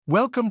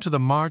Welcome to the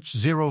March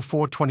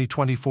 04,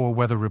 2024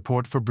 weather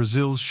report for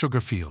Brazil's sugar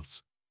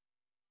fields.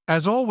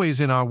 As always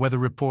in our weather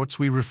reports,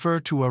 we refer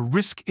to a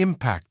risk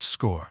impact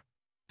score.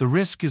 The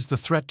risk is the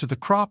threat to the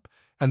crop,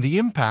 and the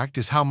impact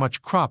is how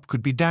much crop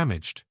could be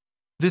damaged.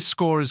 This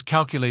score is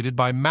calculated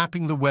by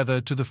mapping the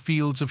weather to the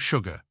fields of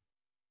sugar.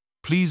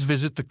 Please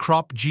visit the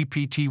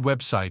CropGPT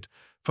website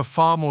for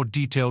far more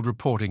detailed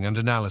reporting and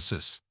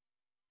analysis.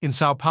 In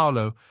São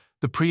Paulo,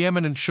 the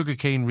preeminent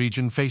sugarcane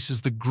region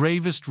faces the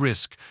gravest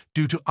risk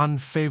due to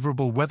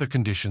unfavorable weather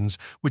conditions,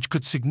 which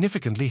could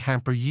significantly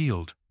hamper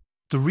yield.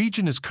 The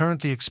region is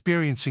currently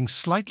experiencing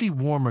slightly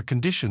warmer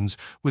conditions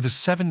with a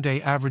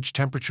 7-day average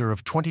temperature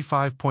of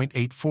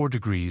 25.84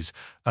 degrees,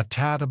 a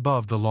tad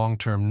above the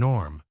long-term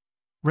norm.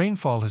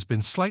 Rainfall has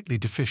been slightly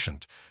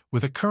deficient,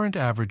 with a current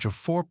average of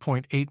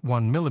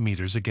 4.81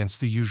 millimeters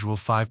against the usual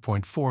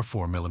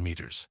 5.44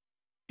 millimeters.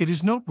 It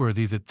is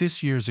noteworthy that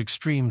this year's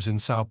extremes in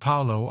São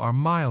Paulo are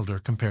milder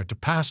compared to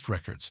past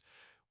records,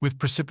 with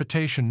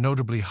precipitation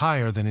notably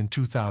higher than in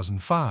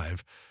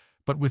 2005,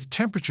 but with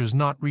temperatures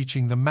not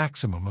reaching the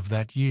maximum of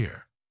that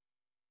year.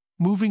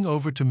 Moving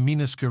over to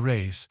Minas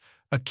Gerais,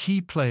 a key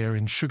player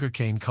in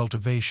sugarcane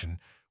cultivation,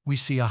 we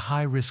see a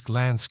high-risk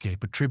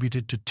landscape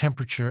attributed to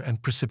temperature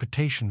and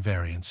precipitation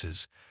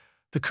variances.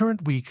 The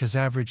current week has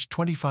averaged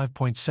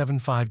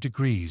 25.75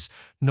 degrees,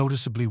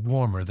 noticeably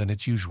warmer than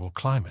its usual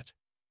climate.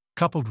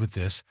 Coupled with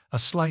this, a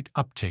slight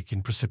uptick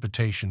in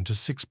precipitation to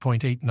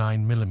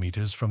 6.89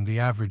 millimeters from the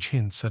average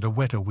hints at a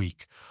wetter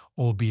week,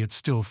 albeit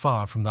still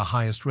far from the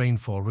highest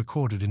rainfall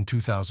recorded in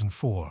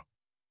 2004.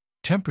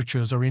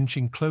 Temperatures are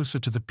inching closer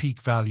to the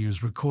peak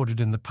values recorded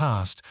in the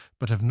past,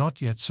 but have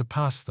not yet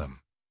surpassed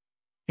them.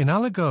 In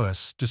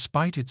Alagoas,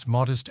 despite its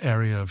modest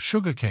area of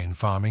sugarcane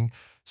farming,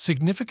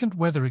 significant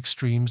weather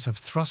extremes have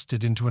thrust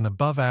it into an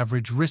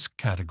above-average risk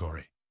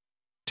category.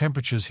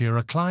 Temperatures here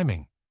are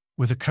climbing,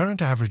 with a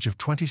current average of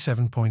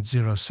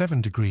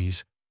 27.07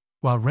 degrees,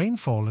 while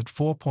rainfall at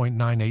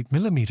 4.98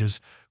 millimeters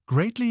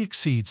greatly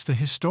exceeds the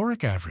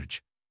historic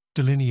average,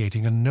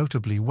 delineating a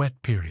notably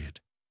wet period.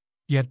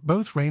 Yet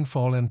both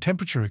rainfall and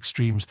temperature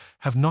extremes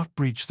have not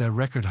breached their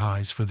record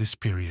highs for this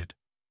period.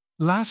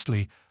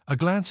 Lastly, a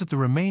glance at the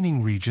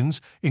remaining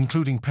regions,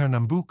 including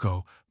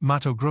Pernambuco,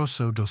 Mato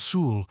Grosso do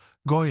Sul,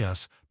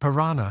 Goiás,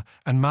 Paraná,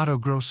 and Mato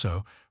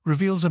Grosso,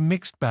 reveals a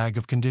mixed bag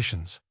of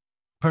conditions.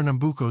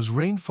 Pernambuco's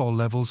rainfall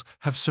levels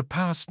have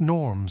surpassed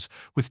norms,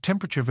 with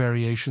temperature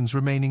variations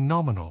remaining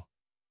nominal.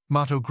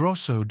 Mato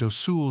Grosso do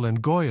Sul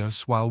and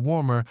Goiás, while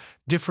warmer,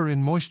 differ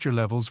in moisture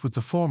levels, with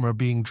the former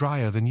being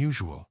drier than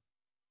usual.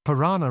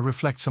 Paraná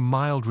reflects a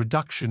mild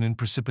reduction in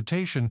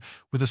precipitation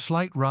with a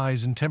slight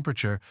rise in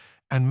temperature,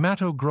 and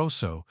Mato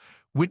Grosso,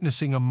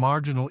 witnessing a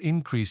marginal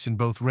increase in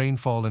both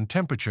rainfall and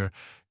temperature,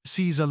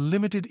 sees a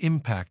limited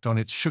impact on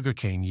its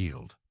sugarcane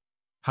yield.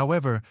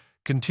 However,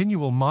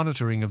 continual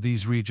monitoring of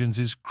these regions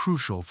is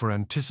crucial for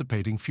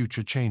anticipating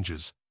future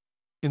changes.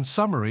 In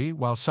summary,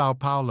 while São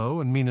Paulo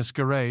and Minas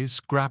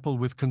Gerais grapple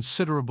with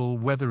considerable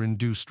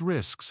weather-induced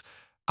risks,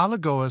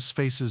 Alagoas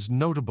faces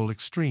notable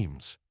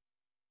extremes.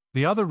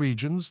 The other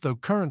regions, though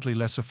currently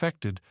less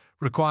affected,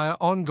 require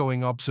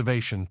ongoing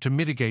observation to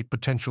mitigate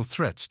potential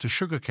threats to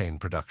sugarcane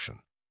production.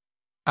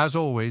 As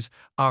always,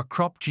 our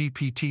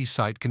CropGPT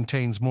site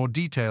contains more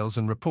details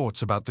and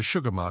reports about the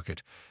sugar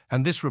market,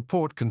 and this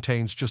report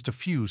contains just a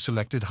few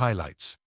selected highlights.